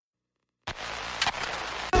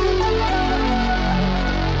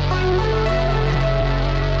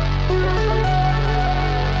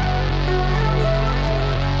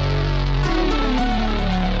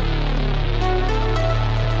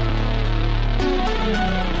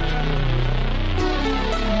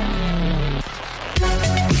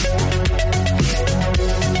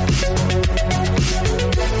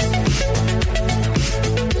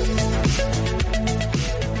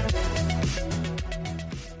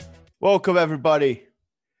Welcome, everybody,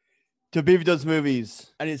 to Beaver Does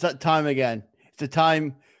Movies. And it's that time again. It's the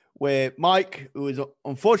time where Mike, who is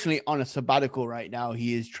unfortunately on a sabbatical right now,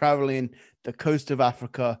 he is traveling the coast of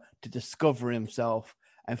Africa to discover himself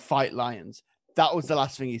and fight lions. That was the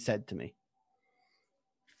last thing he said to me.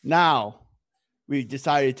 Now, we've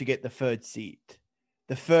decided to get the third seat,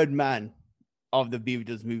 the third man of the Beaver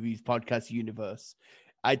Does Movies podcast universe.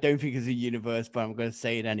 I don't think it's a universe, but I'm going to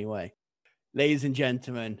say it anyway. Ladies and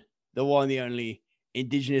gentlemen, the one, the only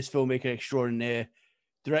Indigenous filmmaker extraordinaire,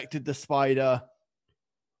 directed The Spider,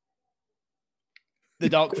 The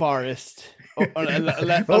Dark Forest. Unless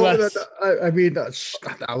you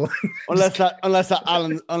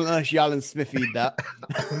Alan Smithied that.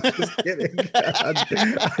 I'm just kidding.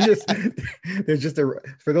 There's just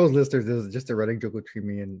for those listeners, there's just a running joke between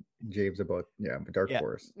me and James about Dark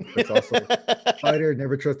Forest. It's also Spider,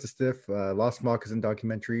 Never Trust a Stiff, Lost Moccasin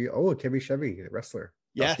documentary. Oh, Kevin Chevy, wrestler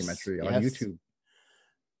documentary on YouTube.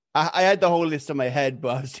 I had the whole list on my head,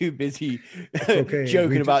 but I was too busy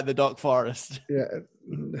joking about the Dark Forest. Yeah,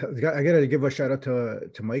 I gotta give a shout out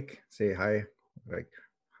to Mike. Say hi, like,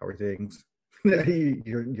 how are things?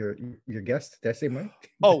 your guest. Did I say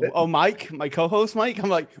Mike? Oh, Mike, my co-host Mike. I'm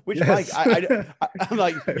like, which yes. Mike? I'm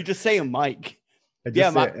like, you're just saying Mike.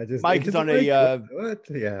 Mike is on what?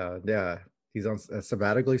 Yeah. He's on a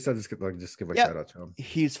sabbatical. So just give a shout out to him.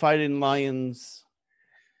 He's fighting lions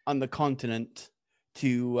on the continent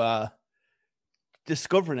to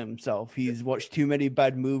discovering himself. He's watched too many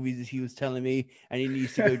bad movies, as he was telling me, and he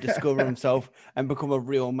needs to go discover himself and become a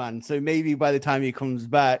real man. So maybe by the time he comes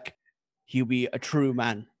back, he'll be a true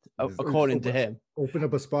man, according to him. Open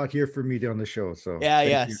up a spot here for me on the show. So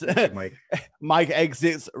yes, Mike. Mike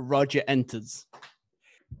exits, Roger enters.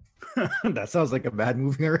 That sounds like a bad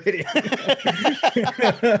movie already.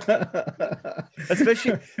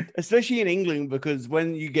 especially in England, because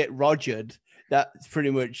when you get Rogered, that's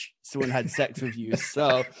pretty much someone had sex with you.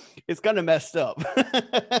 So it's kind of messed up.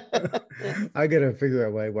 I gotta figure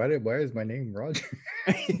out why is my name Roger?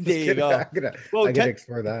 There you go. I gotta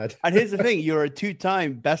explore that. And here's the thing: you're a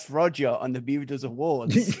 2-time Best Roger on the Beaver Does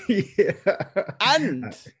Awards. Yeah.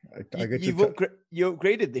 And you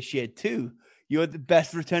upgraded this year too. You're the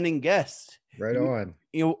best returning guest. Right on.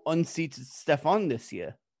 You unseated Stefan this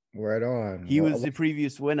year. Right on. He was the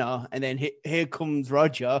previous winner, and then here comes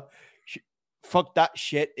Roger. Fuck that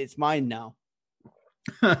shit. It's mine now.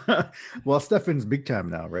 Well, Stefan's big time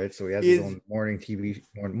now, right? So he has his own morning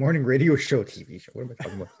radio show. TV show. What am I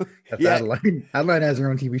talking about? That's Adeline has her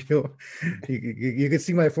own TV show. You can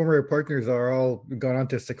see my former partners are all gone on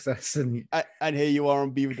to success, and here you are on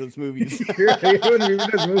Beaver Does Movies. Here you are on Beaver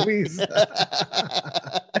Does Movies.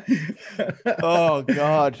 Oh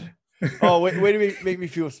God. Oh, way to make me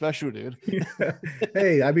feel special, dude.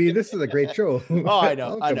 Hey, I mean, this is a great show. Oh, I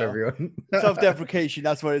know. Welcome, everyone. Self-deprecation,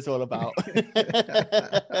 that's what it's all about.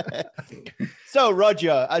 So,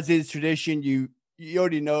 Roger, as is tradition, you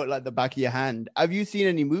already know it like the back of your hand. Have you seen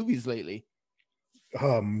any movies lately?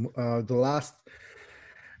 The last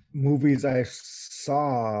movies I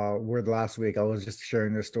saw were the last week. I was just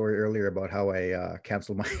sharing this story earlier about how I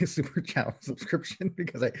canceled my Super Channel subscription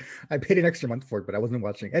because I paid an extra month for it, but I wasn't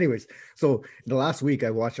watching. Anyways, so the last week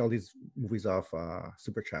I watched all these movies off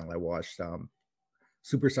Super Channel. I watched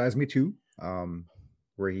Super Size Me 2,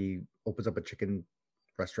 where he opens up a chicken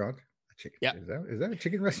restaurant. Yeah, is that a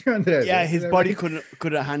chicken restaurant? His body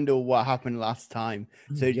couldn't handle what happened last time,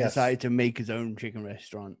 so he decided to make his own chicken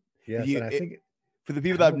restaurant. Yes, and I think. For the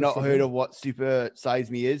people that have not heard of what Super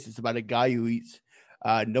Size Me is, it's about a guy who eats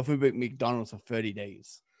nothing but McDonald's for 30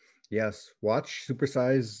 days. Yes, watch Super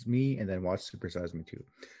Size Me and then watch Super Size Me 2. Yeah.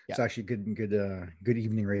 It's actually good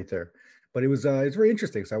evening right there. But it's very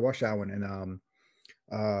interesting. So I watched that one, and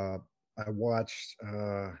I watched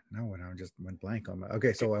I just went blank on my.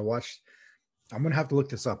 Okay, so I watched. I'm gonna have to look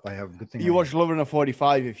this up. I have a good thing. You watched Love in a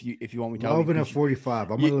 45 if you want me to. Love in a 45.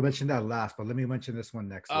 I'm gonna mention that last, but let me mention this one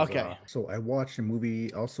next. Okay. So I watched a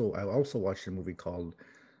movie. I also watched a movie called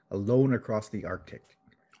Alone Across the Arctic.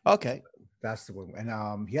 Okay. That's the one.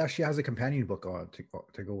 And he actually has a companion book on to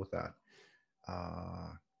go with that.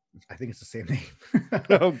 I think it's the same name.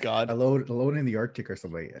 Oh God. Alone in the Arctic or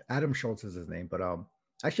something. Adam Schultz is his name, but I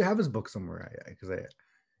actually have his book somewhere because I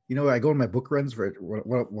go on my book runs for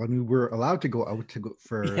when we were allowed to go out to go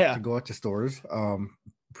out to stores.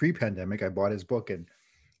 Pre-pandemic, I bought his book, and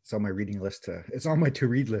it's on my reading list. It's on my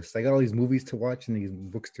to-read list. I got all these movies to watch and these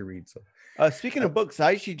books to read. So, speaking of books,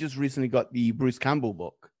 I actually just recently got the Bruce Campbell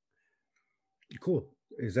book. Cool.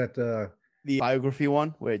 Is that the biography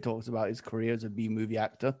one where it talks about his career as a B-movie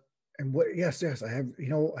actor? And what? Yes. I have.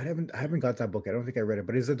 I haven't got that book. I don't think I read it.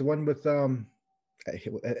 But is it the one with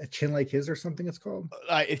a chin like his or something. It's called.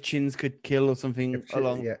 Like if chins could kill or something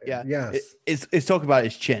along. Yeah. Yeah. Yes. It's talking about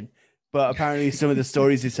his chin. But apparently some of the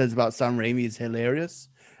stories he says about Sam Raimi is hilarious.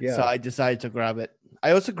 So Yeah. I decided to grab it.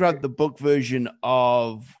 I also grabbed the book version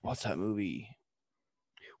of what's that movie?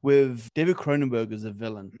 With David Cronenberg as a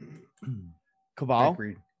villain. Cabal.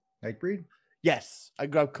 Nightbreed. Yes, I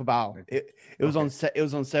grabbed Cabal. It was on it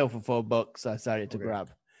was on sale for $4. I decided to grab.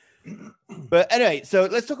 But anyway, so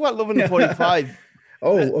let's talk about Love in the 45.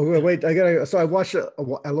 Wait, so I watched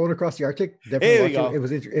Alone Across the Arctic. Definitely watched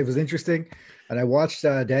it. It was interesting, and I watched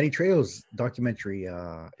Danny Trejo's documentary,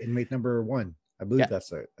 Inmate Number One. I believe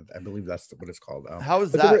that's what it's called. How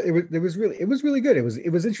was that? It was really good.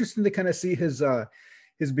 It was interesting to kind of see his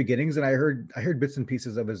beginnings, and I heard bits and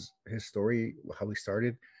pieces of his story, how he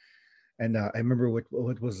started. And I remember what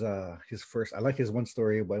was his first. I like his one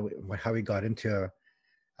story about how he got into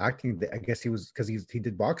acting. I guess he was because he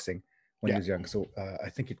did boxing when he was young. So I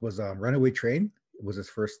think it was Runaway Train. It was his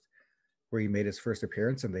first, where he made his first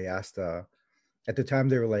appearance, and they asked at the time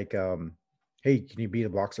they were like, "Hey, can you be a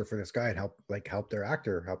boxer for this guy and help their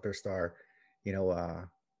actor, help their star,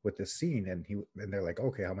 with this scene?" And they're like,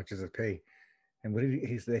 "Okay, how much does it pay?" And what did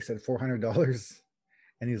they said $400.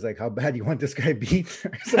 And he's like, "How bad you want this guy beat?"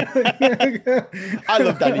 I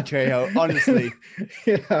love Danny Trejo, honestly.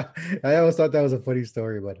 Yeah, I always thought that was a funny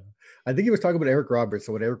story, but I think he was talking about Eric Roberts.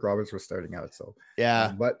 So when Eric Roberts was starting out, so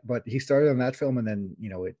yeah, but he started on that film, and then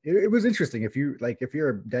it was interesting. If you're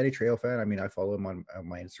a Danny Trejo fan, I mean, I follow him on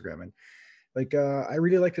my Instagram, and I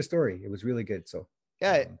really liked the story. It was really good. So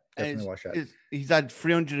yeah, definitely watch that. He's had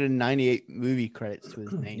 398 movie credits to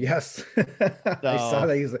his name. Yes, I saw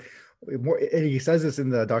that. He's more, and he says this in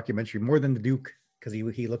the documentary, more than the Duke, because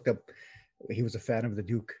he looked up, he was a fan of the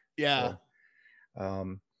Duke. Yeah.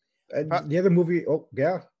 So, and the other movie,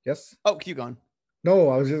 yes. Oh, keep going. No,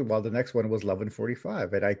 I was the next one was Love in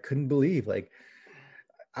 45, and I couldn't believe,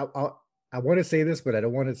 I want to say this, but I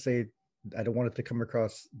don't want it to come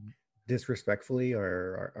across disrespectfully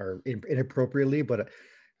or inappropriately, but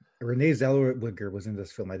Renee Zellweger was in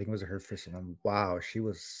this film. I think it was her first film. Wow,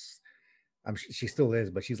 she still is,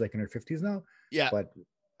 but she's like in her 50s now. Yeah. But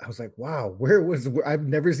I was like, wow, I've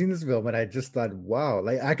never seen this film, and I just thought, wow,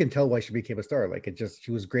 I can tell why she became a star.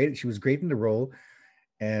 She was great. She was great in the role.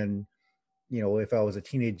 And, if I was a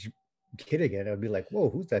teenage kid again, I'd be like, whoa,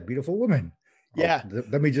 who's that beautiful woman? Yeah.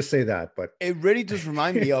 Let me just say that. But it really does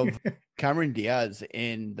remind me of Cameron Diaz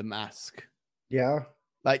in The Mask. Yeah.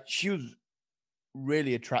 She was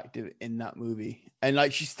really attractive in that movie.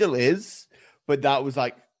 And she still is, but that was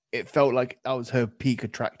it felt like that was her peak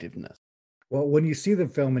attractiveness. Well, when you see the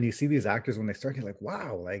film and you see these actors when they start, you're like,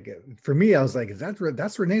 wow. For me, I was like,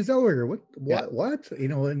 that's Renee Zellweger. What?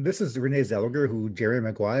 And this is Renee Zellweger, who Jerry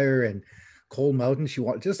Maguire and Cole Mountain,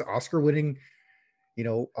 just Oscar-winning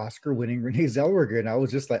Renee Zellweger. And I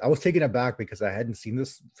was just I was taken aback because I hadn't seen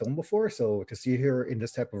this film before. So to see her in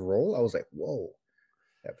this type of role, I was like, whoa.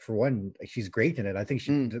 For one, she's great in it. I think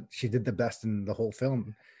she did the best in the whole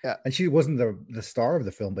film. Yeah. And she wasn't the star of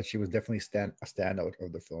the film, but she was definitely a standout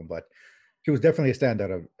of the film. But she was definitely a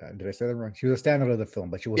standout of. Did I say that wrong? She was a standout of the film,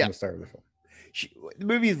 but she wasn't the star of the film. The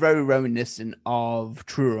movie is very reminiscent of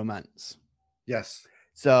True Romance. Yes.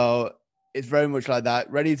 So it's very much like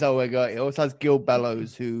that. Renee Zellweger. It also has Gil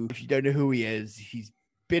Bellows, who, if you don't know who he is, he's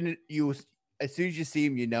been as soon as you see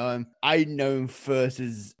him, you know him. I know him first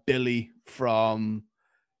as Billy from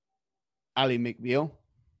Ally McBeal.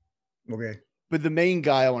 Okay. But the main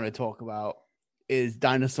guy I want to talk about is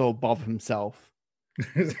Dinosaur Bob himself.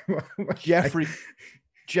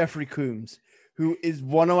 Jeffrey Combs, who is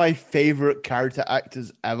one of my favorite character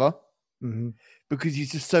actors ever, because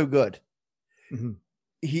he's just so good. Mm-hmm.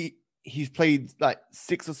 He's played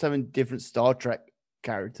 6 or 7 different Star Trek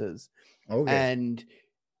characters, and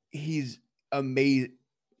he's amazing.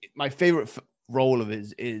 My favorite role of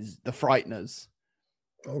his is The Frighteners.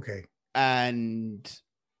 Okay. And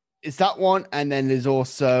it's that one, and then there's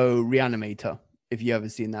also Reanimator, if you ever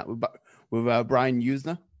seen that with Brian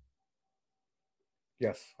Usner.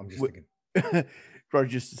 Yes, I'm just thinking.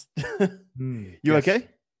 Roger's You okay?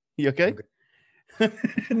 You okay?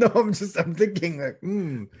 No, I'm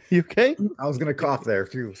thinking You okay? I was gonna cough there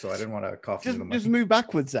too, so I didn't want to cough. Just move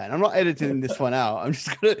backwards then. I'm not editing this one out. I'm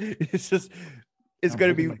just gonna it's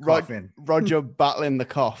gonna be Roger battling the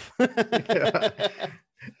cough.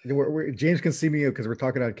 James can see me because we're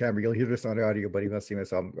talking on camera. You'll hear this on the audio, but he won't see me.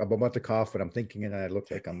 So I'm about to cough, and I'm thinking, and I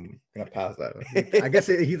look like I'm gonna pass out. I guess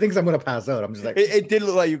he thinks I'm gonna pass out. I'm just like, it did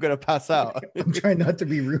look like you're gonna pass out. I'm trying not to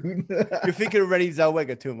be rude. You're thinking of Renee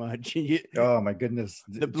Zellweger too much. Oh my goodness,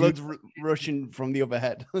 the blood's rushing from the other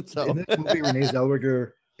head. So in this movie, Renee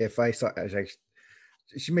Zellweger, if I saw,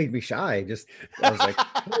 she made me shy. Just I was like,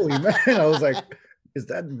 holy man! I was like, is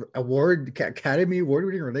that award Academy Award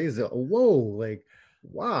winning Renee Zellweger? Whoa, like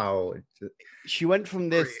wow. She went from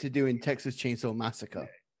this to doing Texas Chainsaw Massacre.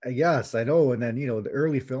 Yes, I know. And then the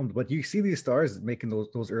early films, but you see these stars making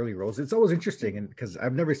those early roles. It's always interesting, and because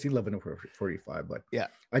I've never seen Love and 45, but yeah,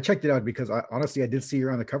 I checked it out because honestly I did see her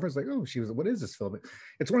on the cover. It's like, oh, she was. What is this film?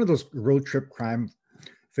 It's one of those road trip crime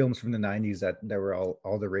films from the 90s that were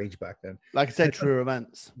all the rage back then. Like I said, true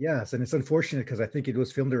romance. Yes, and it's unfortunate because I think it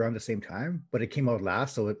was filmed around the same time, but it came out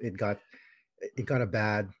last, so it got a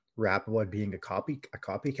bad rap about being a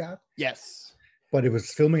copycat. Yes. But it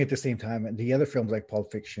was filming at the same time, and the other films like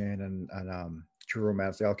Pulp Fiction and True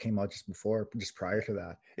Romance, they all came out just prior to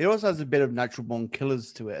that. It also has a bit of natural born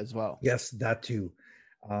killers to it as well. Yes, that too.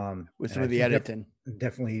 With some of the editing.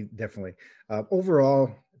 Definitely.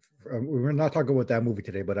 Overall, we're not talking about that movie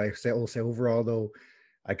today, but will say overall though,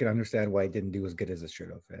 I can understand why it didn't do as good as it should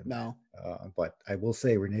have. And, no. But I will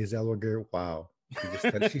say Renee Zellweger, wow,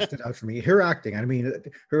 she stood out for me. Her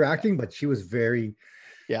acting, but she was very.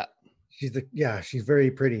 Yeah. She's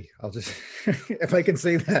very pretty. I'll just, if I can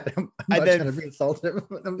say that, I'm not trying to be insultive.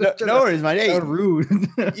 No worries, man. Hey, rude.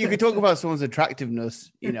 You can talk about someone's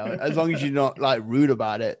attractiveness, as long as you're not like rude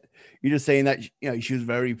about it. You're just saying that, she was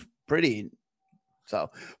very pretty.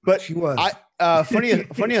 So, but she was.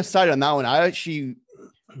 Funny aside on that one, I actually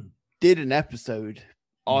did an episode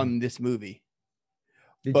on this movie.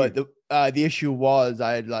 But the issue was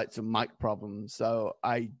I had like some mic problems, so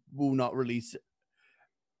I will not release it.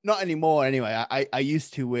 Not anymore, anyway. I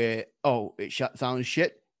used to where, it sounds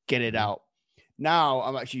shit, get it out. Now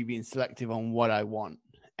I'm actually being selective on what I want.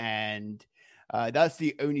 And that's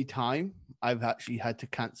the only time I've actually had to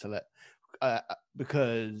cancel it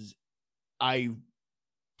because I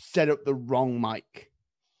set up the wrong mic.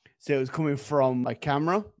 So it was coming from my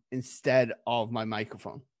camera instead of my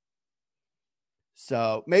microphone.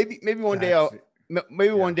 So maybe one day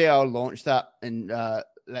I'll launch that and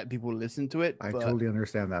let people listen to it. I totally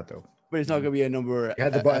understand that though. But it's not going to be a number. You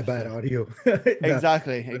had to buy bad audio.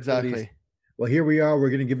 Exactly. Well, here we are. We're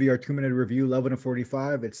going to give you our 2-minute review.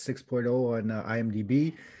 11:45. It's 6.0 on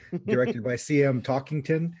IMDb. Directed by C.M.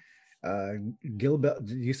 Talkington. Did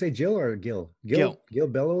you say Jill or Gil? Gil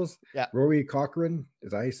Bellows. Yeah. Rory Cochrane.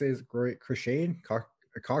 As I say, is Rory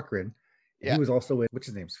Cochrane. Yeah. He was also in what's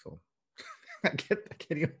his name's film. I can't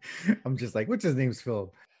even. I'm just like, what's his name's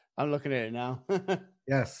film? I'm looking at it now.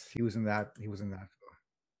 Yes, he was in that.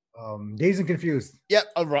 Dazed and Confused. Yep,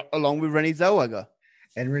 along with Renee Zellweger.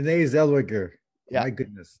 And Renee Zellweger. Yeah. My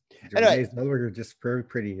goodness. Anyway, Renee Zellweger just very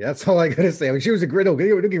pretty. That's all I gotta say. She was a griddle.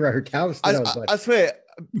 Looking around her cow. I swear,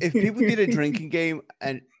 if people did a drinking game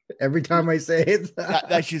and every time I say it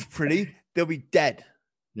that she's pretty, they'll be dead.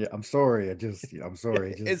 Yeah, I'm sorry. I'm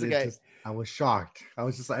sorry. It's okay. I was shocked. I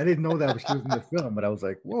was just like, I didn't know that she was in the film, but I was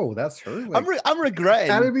like, whoa, that's her. Like, I'm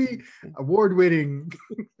regretting. Academy Award winning.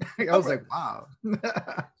 I was like, wow.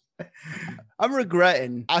 I'm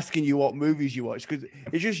regretting asking you what movies you watch because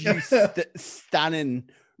it's just you standing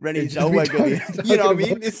Renee Zellweger. You know what I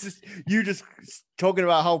mean? It's just you just talking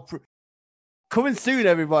about how. Coming soon,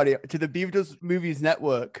 everybody, to the Beavis Movies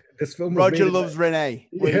Network. This film, Roger Loves Renee.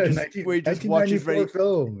 Where you just watches Renee.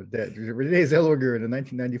 Film. Renee Zellweger in a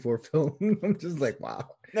 1994 film. I'm just like, wow.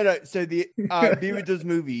 No. So the Beavis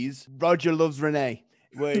Movies, Roger Loves Renee.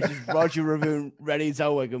 Where it's just Roger reviewing Renee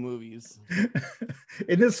Zellweger movies.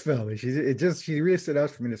 In this film, she really stood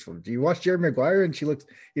out for me in this film. Do you watch Jerry Maguire and she looks,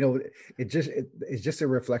 it's just a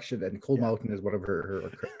reflection. And Cold Mountain is one of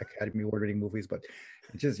her Academy Award-winning movies, but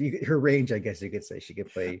just her range, I guess you could say. She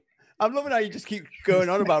could play. I'm loving how you just keep going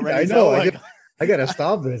on about Renee. I know. I gotta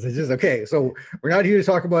stop this. It's just okay. So we're not here to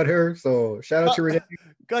talk about her. So shout out to Renee.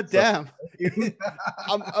 God damn.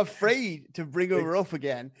 I'm afraid to bring her up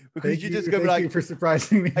again because you're just gonna be like, thank you for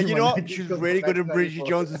surprising me. And you know what? She was really good in Bridget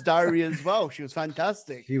Jones's Diary as well. She was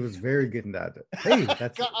fantastic. She was very good in that. Hey,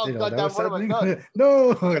 that's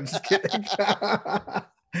No, I'm just kidding.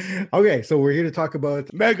 Okay, so we're here to talk about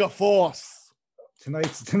Megaforce.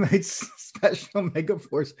 Tonight's special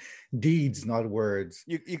Megaforce deeds, not words.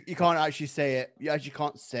 You can't actually say it. You actually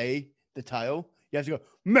can't say the title. You have to go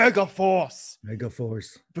Megaforce.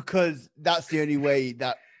 Megaforce. Because that's the only way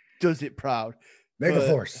that does it proud.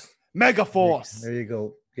 Megaforce. Megaforce. There you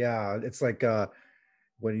go. Yeah, it's like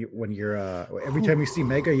when you're every time you see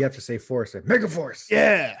Mega, you have to say Force. Like, Megaforce.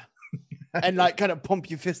 Yeah. and like kind of pump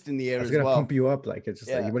your fist in the air It's as gonna well. pump you up. Like it's just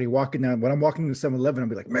Yeah. like when you're walking down. When I'm walking to 7-Eleven, I'll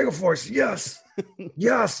be like, Megaforce, yes,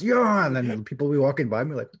 yes, yeah. And then people will be walking by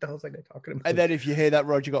me like, what the hell's that guy talking about? And then if you hear that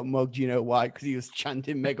Roger got mugged, you know why? Because he was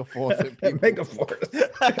chanting Megaforce at people. Megaforce.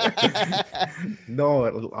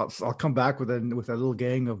 No, I'll come back with a little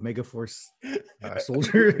gang of Megaforce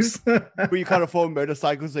soldiers. But you can't afford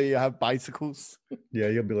motorcycles, so you have bicycles. Yeah,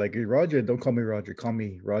 you'll be like, hey, Roger, don't call me Roger. Call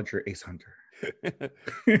me Roger Ace Hunter.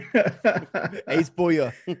 Ace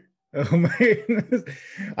Boya. Oh my!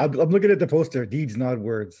 I'm looking at the poster. Deeds, not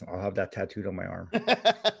words. I'll have that tattooed on my arm.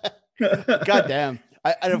 God damn.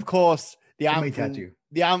 And of course, the tattoo.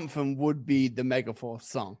 anthem would be the Megaforce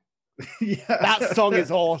song. Yeah. That song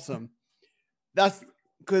is awesome. That's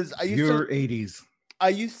because I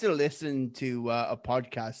used to listen to a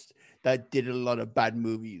podcast that did a lot of bad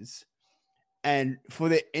movies. And for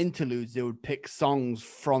the interludes, they would pick songs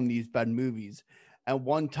from these bad movies. And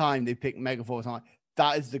one time they picked Megaforce. I'm like,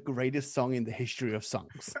 that is the greatest song in the history of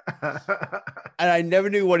songs. And I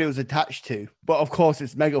never knew what it was attached to. But of course,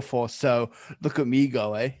 it's Megaforce. So look at me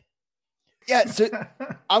go, eh? Yeah. So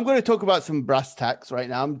I'm going to talk about some brass tacks right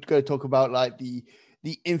now. I'm going to talk about like the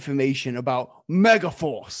information about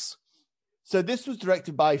Megaforce. So this was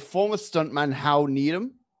directed by former stuntman Hal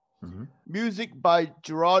Needham. Mm-hmm. Music by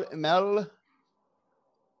Gerard Emel.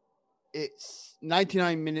 It's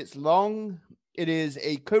 99 minutes long. It is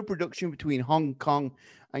a co-production between Hong Kong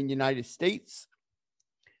and United States.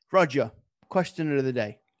 Roger, question of the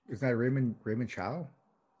day. Is that Raymond Chow?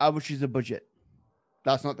 How much is the budget?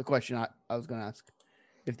 That's not the question I was going to ask.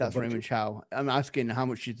 If that's Raymond Chow. I'm asking how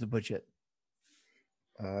much is the budget?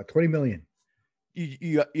 20 million.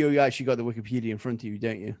 You actually got the Wikipedia in front of you,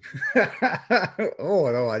 don't you?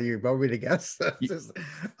 Oh no, you want me to guess?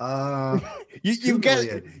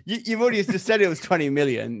 You've already just said it was 20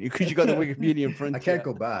 million because you got the Wikipedia in front of you. I can't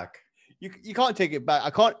go back. You can't take it back. I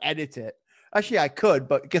can't edit it. Actually, I could,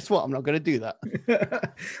 but guess what? I'm not going to do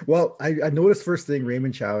that. Well, I noticed first thing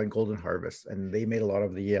Raymond Chow and Golden Harvest, and they made a lot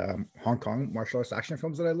of the Hong Kong martial arts action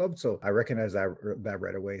films that I loved. So I recognize that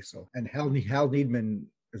right away. So, and Hal Needham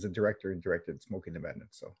is a director and directed Smoking the Bandit.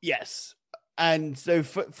 So yes. And so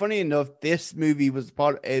funny enough, this movie was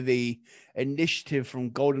part of the initiative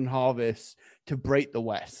from Golden Harvest to break the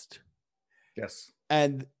West. Yes.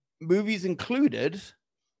 And movies included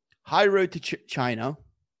High Road to China,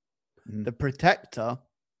 The Protector,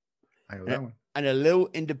 I know that one, and a little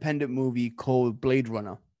independent movie called Blade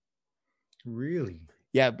Runner. Really?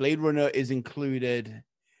 Yeah, Blade Runner is included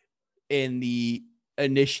in the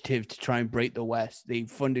initiative to try and break the West. They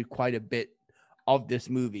funded quite a bit of this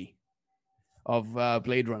movie of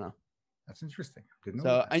Blade Runner. That's interesting. Didn't know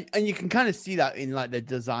so that. and you can kind of see that in like the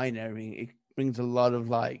design and everything. It brings a lot of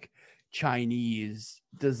like Chinese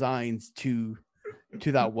designs to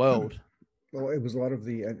that world. Well, it was a lot of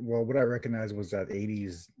what I recognized was that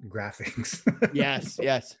 80s graphics.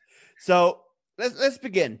 yes. So let's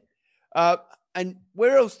begin. And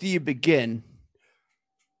where else do you begin?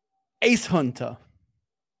 Ace Hunter.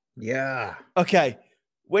 Yeah. Okay.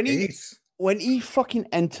 When he fucking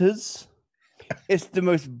enters, it's the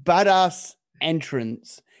most badass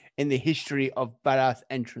entrance in the history of badass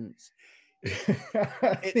entrance.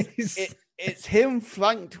 It's him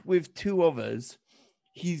flanked with two others.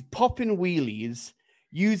 He's popping wheelies,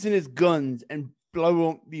 using his guns and blow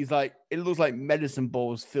up these it looks like medicine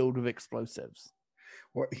balls filled with explosives.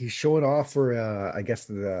 Well, he's showing off for I guess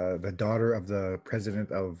the daughter of the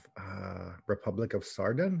president of Republic of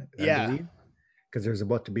Sardin, I believe, because there's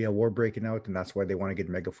about to be a war breaking out, and that's why they want to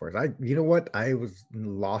get Megaforce. You know what? I was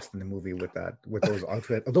lost in the movie with those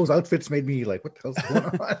outfits. Those outfits made me like, what the hell's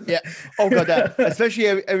going on? Yeah. Oh god, especially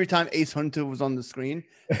every time Ace Hunter was on the screen,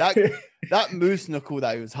 that moose knuckle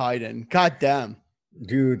that he was hiding. God damn,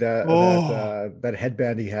 dude, that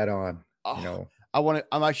headband he had on. You know.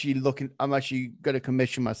 I'm actually going to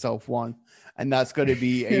commission myself one, and that's going to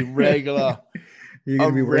be a regular. You're going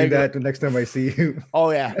to be wearing that the next time I see you.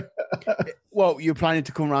 Oh yeah. Well, you're planning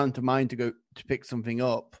to come around to mine to pick something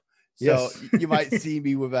up, so yes. You might see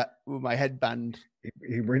me with my headband.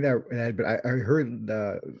 You bring that, but I heard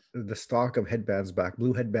the stock of headbands back.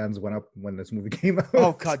 Blue headbands went up when this movie came out.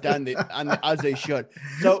 Oh god damn it, and as they should.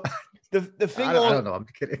 So the thing. I don't know. I'm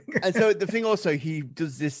kidding. And so the thing also, he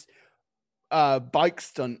does this bike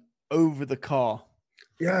stunt over the car.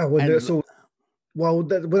 Yeah, what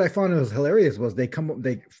I found was hilarious was they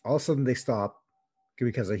all of a sudden they stop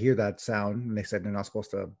because they hear that sound, and they said they're not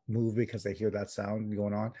supposed to move because they hear that sound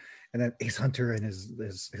going on, and then Ace Hunter and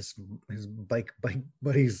his bike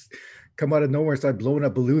buddies come out of nowhere and start blowing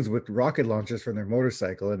up balloons with rocket launchers from their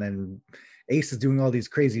motorcycle, and then Ace is doing all these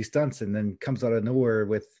crazy stunts, and then comes out of nowhere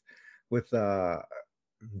with with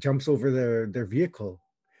jumps over their vehicle.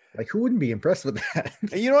 Like, who wouldn't be impressed with that?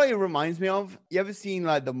 And you know what it reminds me of? You ever seen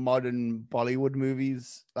like the modern Bollywood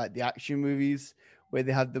movies, like the action movies, where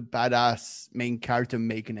they have the badass main character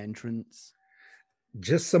make an entrance?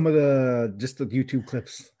 Just the YouTube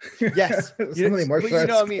clips. Yes, Some of the but martial you know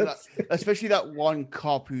arts what I mean. Like, clips. especially that one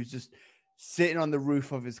cop who's just sitting on the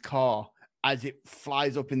roof of his car as it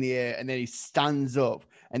flies up in the air, and then he stands up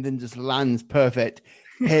and then just lands perfect.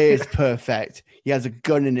 Hair's perfect. He has a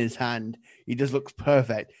gun in his hand. He just looks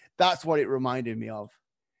perfect. That's what it reminded me of,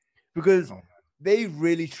 because they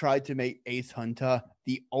really tried to make Ace Hunter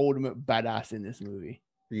the ultimate badass in this movie.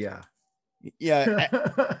 Yeah. Yeah.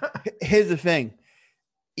 Here's the thing.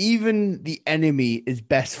 Even the enemy is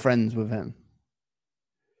best friends with him.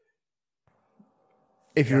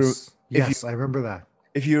 Yes, I remember that.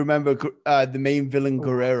 If you remember the main villain,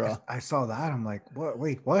 Guerrero. I saw that. I'm like, what?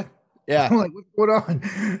 Wait, what? Yeah. I'm like, what's going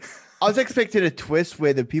on? I was expecting a twist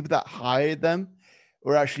where the people that hired them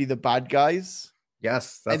were actually the bad guys.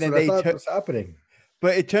 Yes, that's what I thought was happening.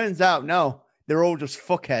 But it turns out, no, they're all just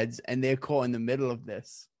fuckheads and they're caught in the middle of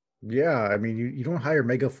this. Yeah, I mean, you don't hire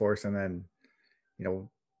Megaforce and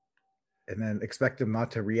then expect them not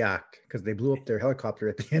to react because they blew up their helicopter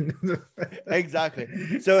at the end.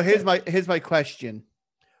 Exactly. So here's my question.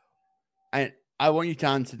 And I want you to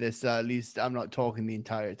answer this. At least I'm not talking the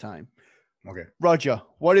entire time. Okay. Roger,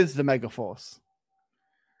 what is the Megaforce?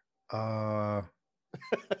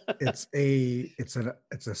 It's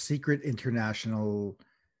a secret international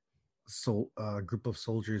group of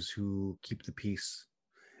soldiers who keep the peace.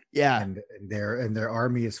 Yeah. And their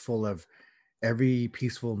army is full of every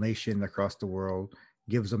peaceful nation across the world,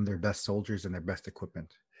 gives them their best soldiers and their best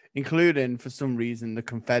equipment. Including, for some reason, the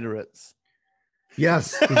Confederates.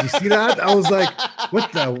 Yes. Did you see that? I was like,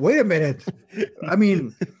 what the? Wait a minute. I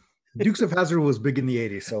mean, Dukes of Hazzard was big in the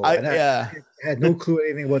 80s. So I had no clue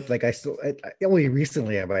anything what, like, only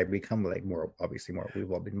recently have I become like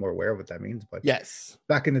we've all been more aware of what that means. But yes,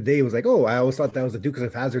 back in the day, it was like, oh, I always thought that was the Dukes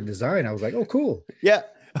of Hazzard design. I was like, oh, cool. Yeah.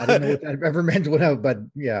 I didn't know what that ever meant, but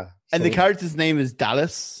yeah. And the character's name is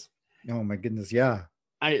Dallas. Oh my goodness, yeah.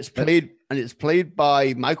 And it's played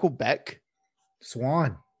by Michael Beck.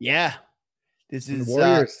 Swan. Yeah. This is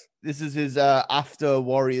Warriors. This is his after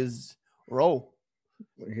Warriors role.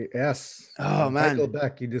 Yes. Oh man. Michael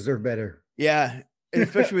Beck, you deserve better. Yeah.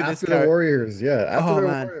 Especially with after the Warriors. Yeah. After the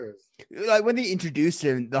Warriors. Like when they introduced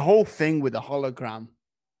him, the whole thing with the hologram.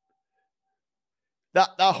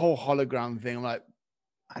 That whole hologram thing, I'm like,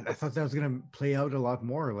 I thought that was gonna play out a lot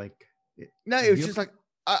more. Like, no, it was just like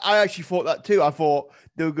I actually thought that too. I thought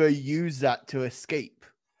they were going to use that to escape.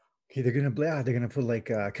 Okay, they're gonna put like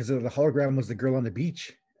because the hologram was the girl on the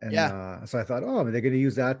beach, and so I thought, oh, they're gonna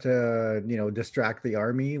use that to distract the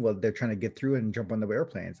army while they're trying to get through and jump on the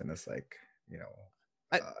airplanes, and it's like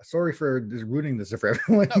sorry for just ruining this for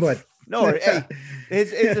everyone, but no, hey,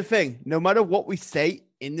 here's the thing: no matter what we say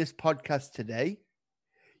in this podcast today,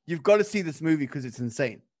 you've got to see this movie because it's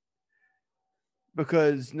insane.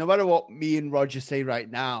 Because no matter what me and Roger say right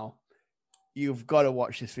now, you've got to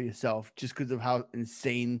watch this for yourself just because of how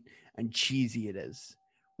insane and cheesy it is.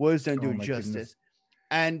 Words don't do it justice. Goodness.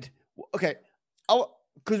 And okay,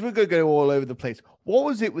 because we're going to go all over the place. What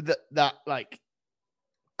was it with that like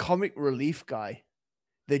comic relief guy?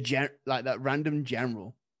 Like that random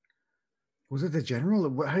general. Was it the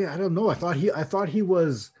general? I don't know. I thought he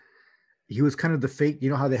was kind of the fake. You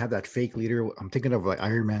know how they have that fake leader? I'm thinking of like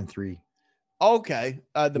Iron Man 3. Okay,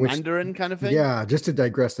 Mandarin kind of thing. Yeah, just to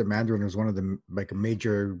digress, the Mandarin was one of the like a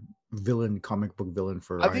major comic book villain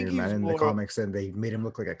for Iron Man in the comics, and they made him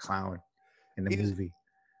look like a clown in the movie.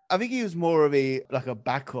 I think he was more of a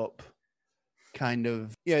backup kind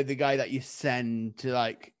of, the guy that you send to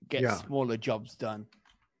like get smaller jobs done.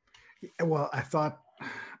 Well, that's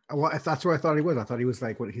what I thought he was. I thought he was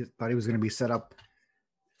like what he thought he was going to be set up.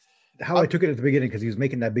 How I took it at the beginning, because he was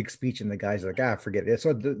making that big speech and the guy's like, forget it.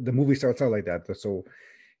 So the movie starts out like that. So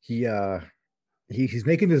he's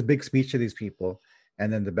making this big speech to these people,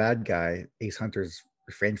 and then the bad guy, Ace Hunter's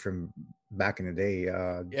friend from back in the day,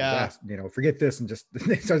 forget this, and just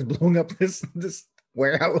he starts blowing up this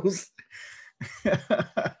warehouse.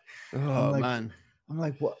 Man. I'm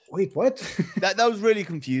like, what? Wait, what? that was really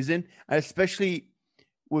confusing, especially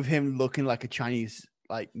with him looking like a Chinese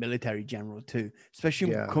like military general too,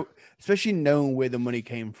 especially knowing where the money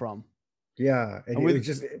came from. Yeah, and with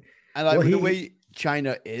the way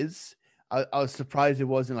China is, I was surprised it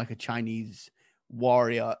wasn't like a Chinese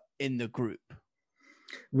warrior in the group.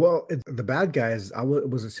 Well, the bad guys, it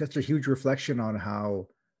was such a huge reflection on how,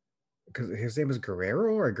 because his name is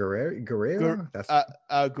Guerrero or Guerrero. Guerrera.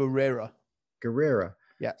 Guerrera.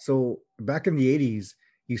 Yeah. So back in the 80s,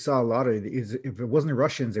 you saw a lot of if it wasn't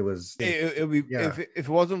Russians, it was If it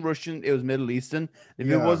wasn't Russian, it was Middle Eastern. If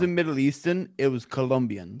it Yeah. wasn't Middle Eastern, it was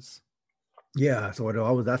Colombians. Yeah. So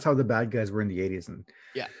that's how the bad guys were in the 80s. And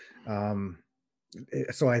Yeah.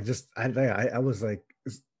 So I was like,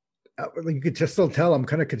 you could just still tell I'm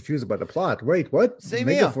kind of confused about the plot. Wait, what? Same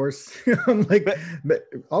Megaforce. I'm like, But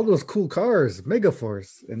all those cool cars,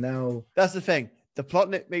 Megaforce, and now that's the thing. The plot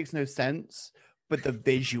makes no sense, but the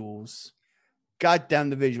visuals, god damn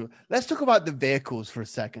the visual. Let's talk about the vehicles for a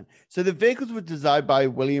second. So the vehicles were designed by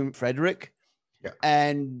William Frederick,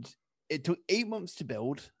 and it took 8 months to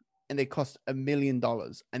build, and they cost $1 million,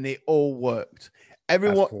 and they all worked.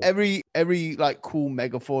 cool. Every like cool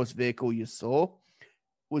Megaforce vehicle you saw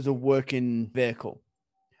was a working vehicle,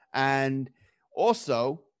 and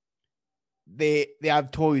also they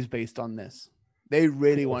have toys based on this. They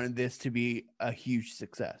really wanted this to be a huge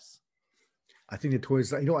success. I think the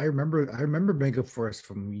toys, I remember Megaforce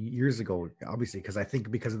from years ago, obviously, because I think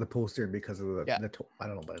because of the poster and because of the I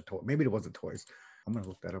don't know about the toy. Maybe it wasn't toys. I'm gonna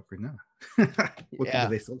look that up right now. Do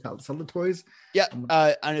they still sell the toys? Yeah,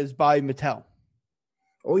 and it's by Mattel.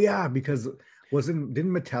 Oh yeah, because didn't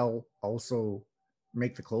Mattel also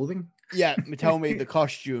make the clothing? Yeah, Mattel made the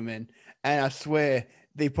costume and I swear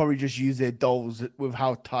they probably just used their dolls with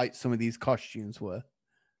how tight some of these costumes were.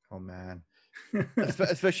 Oh man.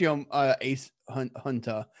 Especially on Ace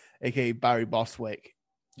Hunter, aka Barry Bostwick.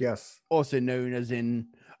 Yes. Also known as in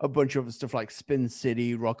a bunch of other stuff like Spin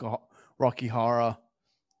City, Rocky Horror.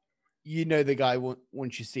 You know the guy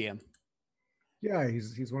once you see him. Yeah,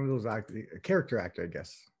 he's one of those character actor, I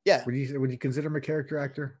guess. Yeah. Would you consider him a character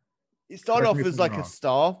actor? He started off as like a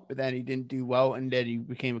star, but then he didn't do well, and then he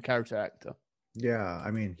became a character actor. Yeah,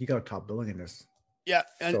 I mean, he got top billing in this. Yeah,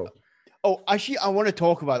 and actually, I want to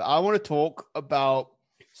talk about it. I want to talk about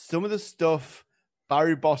some of the stuff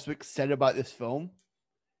Barry Bostwick said about this film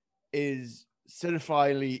is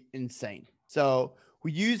certifiably insane. So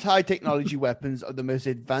we use high technology weapons of the most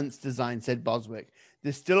advanced design, said Bostwick.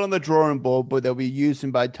 They're still on the drawing board, but they'll be used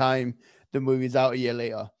by the time the movie's out a year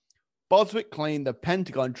later. Bostwick claimed the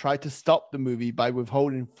Pentagon tried to stop the movie by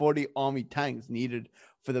withholding 40 Army tanks needed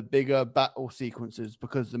for the bigger battle sequences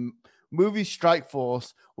because the movie Strike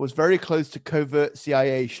Force was very close to covert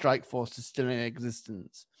CIA strike forces still in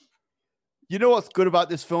existence. You know what's good about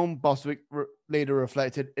this film? Bostwick later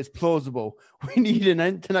reflected, it's plausible. We need an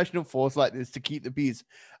international force like this to keep the peace.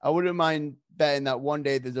 I wouldn't mind betting that one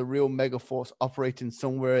day there's a real Megaforce operating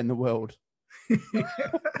somewhere in the world.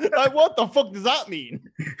 Like, what the fuck does that mean?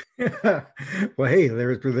 Well, hey,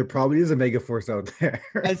 there probably is a Megaforce out there.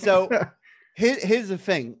 And so here's the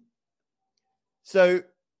thing. So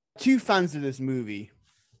two fans of this movie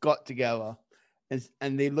got together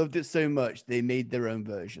and they loved it so much they made their own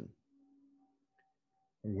version.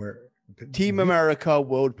 Where Team America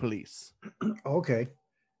World Police. Okay.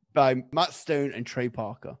 By Matt Stone and Trey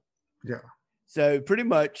Parker. Yeah. So pretty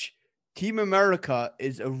much Team America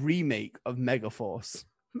is a remake of Megaforce.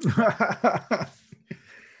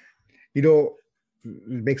 It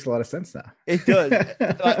makes a lot of sense now. It does.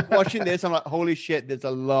 Like, watching this, I'm like, holy shit, there's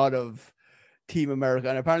a lot of Team America.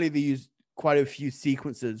 And apparently they use quite a few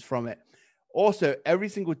sequences from it. Also, every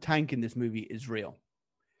single tank in this movie is real.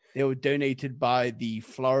 They were donated by the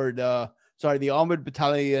Armored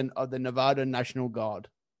Battalion of the Nevada National Guard.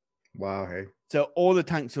 Wow, hey. So all the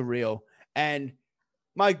tanks are real. And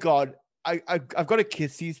my God, I've got to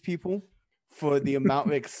kiss these people for the amount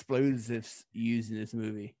of explosives used in this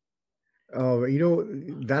movie. Oh,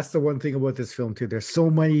 that's the one thing about this film too. There's so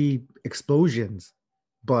many explosions,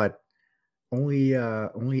 but only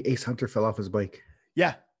Ace Hunter fell off his bike.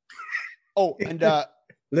 Yeah. Oh, and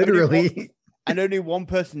literally, only one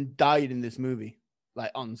person died in this movie,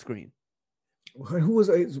 like on screen. Who was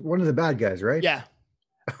one of the bad guys, right? Yeah.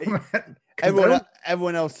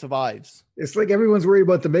 Everyone else survives. It's like everyone's worried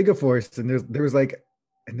about the Megaforce, and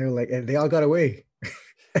and they all got away.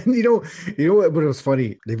 And you know what? But it was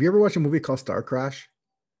funny. Have you ever watched a movie called Star Crash?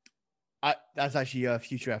 That's actually a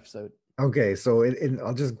future episode. Okay, so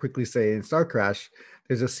I'll just quickly say in Star Crash,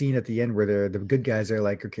 there's a scene at the end where the good guys are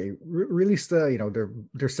like, okay, release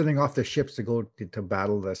they're sending off the ships to go to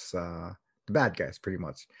battle this the bad guys, pretty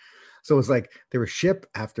much. So it's like there was ship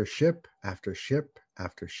after ship after ship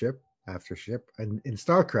after ship after ship, and in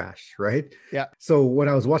Star Crash, right? Yeah. So when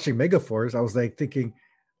I was watching Megaforce, I was like thinking,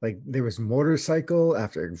 like there was motorcycle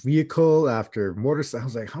after vehicle after motorcycle. I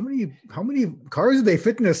was like, how many cars do they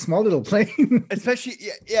fit in a small little plane? Especially,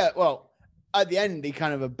 yeah. Well, at the end, they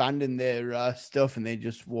kind of abandon their stuff and they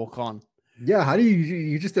just walk on. Yeah, how do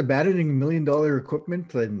you just abandoning $1 million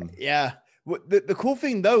equipment? And yeah, the cool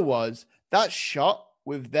thing though was that shot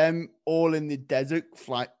with them all in the desert,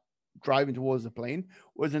 driving towards the plane,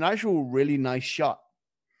 was an actual really nice shot.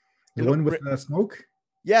 The one with the smoke?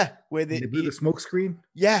 Yeah, where they blew the smoke screen?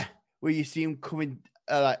 Yeah, where you see him coming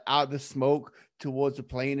out of the smoke towards the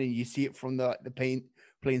plane, and you see it from the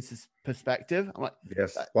plane's perspective. I'm like,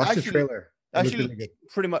 yes, watch the trailer. Actually, really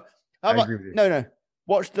pretty much. No.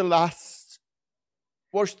 Watch the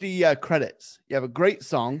credits. You have a great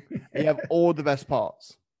song, and you have all the best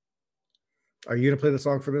parts. Are you gonna play the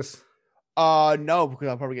song for this? No, because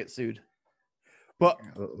I'll probably get sued. But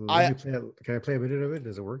can I play a minute of it?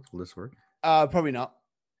 Does it work? Will this work? Probably not.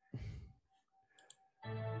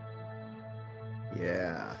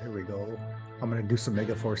 Yeah, here we go. I'm gonna do some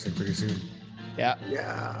Megaforce pretty soon. Yeah.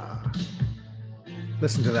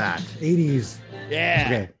 Listen to that. 80s. Yeah.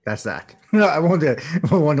 Okay, that's that. No, I don't want to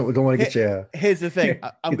get you. Here's the thing.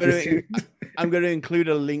 I'm gonna include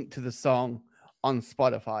a link to the song on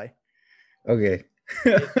Spotify. Okay.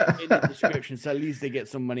 in the description, so at least they get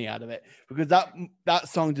some money out of it, because that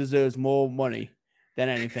song deserves more money than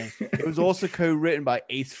anything. It was also co-written by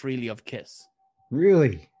Ace Frehley of Kiss.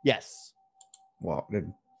 Really? Yes. Well, it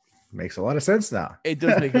makes a lot of sense now. It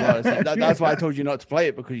does make a lot of sense. That's why I told you not to play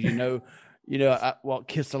it, because you know what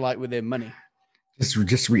Kiss are like with their money.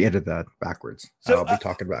 Just re-edit that backwards. So I'll be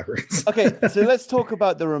talking backwards. Okay, so let's talk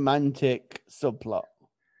about the romantic subplot,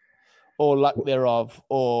 or lack thereof,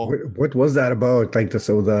 or what was that about? Like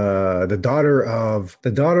the daughter of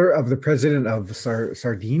the president of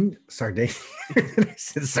Sardine. I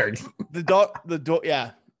said Sardine.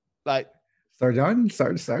 Yeah, like Sardin.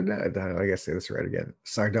 I guess say this right again.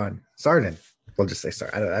 Sardin. We'll just say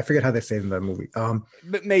Sardin. I forget how they say it in the movie.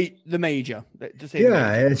 But the major. Just say major.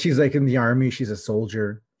 And she's like in the army. She's a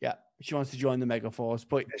soldier. Yeah, she wants to join the Megaforce,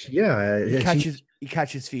 but he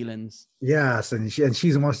catches feelings. Yes, and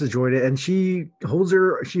she wants to join it, and she holds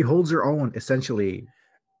her own essentially,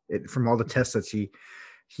 from all the tests that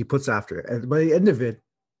he puts after it. And by the end of it,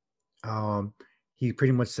 he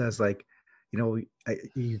pretty much says like,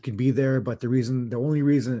 you can be there, but the only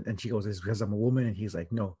reason, and she goes, is because I'm a woman, and he's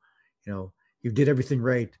like, no, you did everything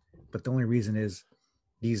right, but the only reason is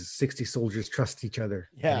these 60 soldiers trust each other.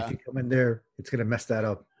 Yeah, and if you come in there, it's gonna mess that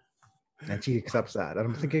up. And she accepts that. And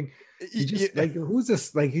I'm thinking, who's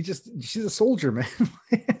this? Like, she's a soldier, man.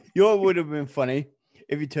 Would have been funny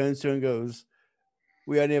if he turns to her and goes,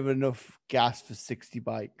 we only have enough gas for 60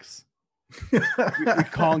 bikes. we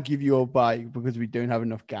can't give you a bike because we don't have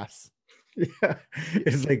enough gas. Yeah,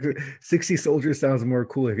 it's like 60 soldiers sounds more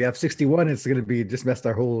cool. If you have 61, it's going to be just messed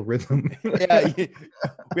our whole rhythm. Yeah,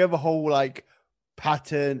 we have a whole like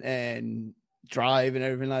pattern and drive and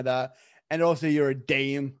everything like that. And also, you're a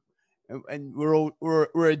dame. And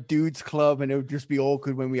we're a dudes club, and it would just be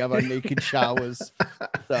awkward when we have our naked showers.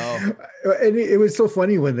 So, and it was so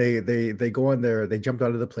funny when they go on there, they jumped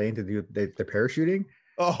out of the plane to do the parachuting,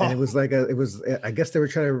 and it was like I guess they were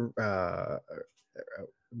trying to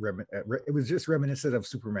it was just reminiscent of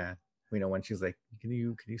Superman. When she's like, can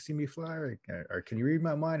you see me fly, or can you read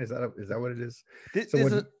my mind? Is that what it is?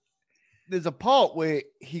 There's a part where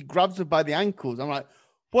he grabs her by the ankles. I'm like,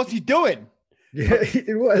 what's he doing? Yeah,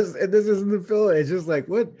 it was. And this isn't the film. It's just like,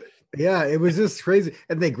 what? Yeah, it was just crazy.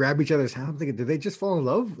 And they grab each other's hand. I'm thinking, did they just fall in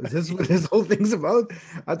love? Is this what this whole thing's about?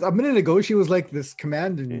 A minute ago, she was like this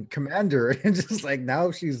commander. And just like now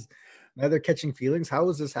they're catching feelings. How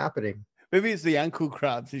is this happening? Maybe it's the ankle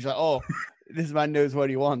grabs. He's like, oh, this man knows what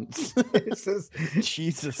he wants.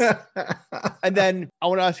 Jesus. And then I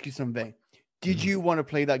want to ask you something. Did you want to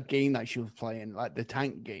play that game that she was playing, like the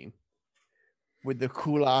tank game? With the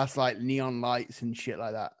cool ass like neon lights and shit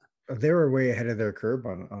like that. They were way ahead of their curve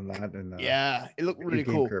on that. And yeah, it looked really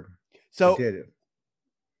cool. Curve. So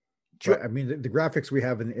I mean, the graphics we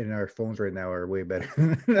have in our phones right now are way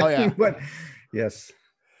better. Oh yeah, but yes.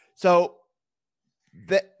 So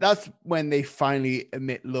that's when they finally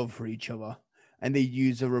admit love for each other, and they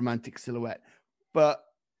use a romantic silhouette. But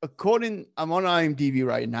I'm on IMDb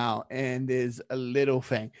right now, and there's a little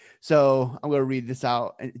thing. So I'm going to read this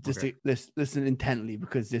out and just listen intently,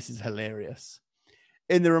 because this is hilarious.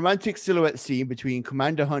 In the romantic silhouette scene between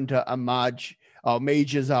Commander Hunter and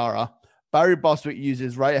Major Zara, Barry Bostwick used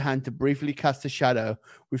his right hand to briefly cast a shadow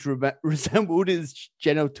which resembled his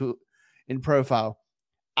genital in profile.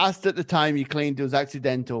 Asked at the time, he claimed it was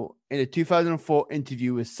accidental. In a 2004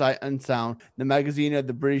 interview with Sight and Sound, the magazine of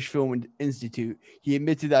the British Film Institute, he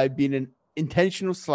admitted that it had been an intentional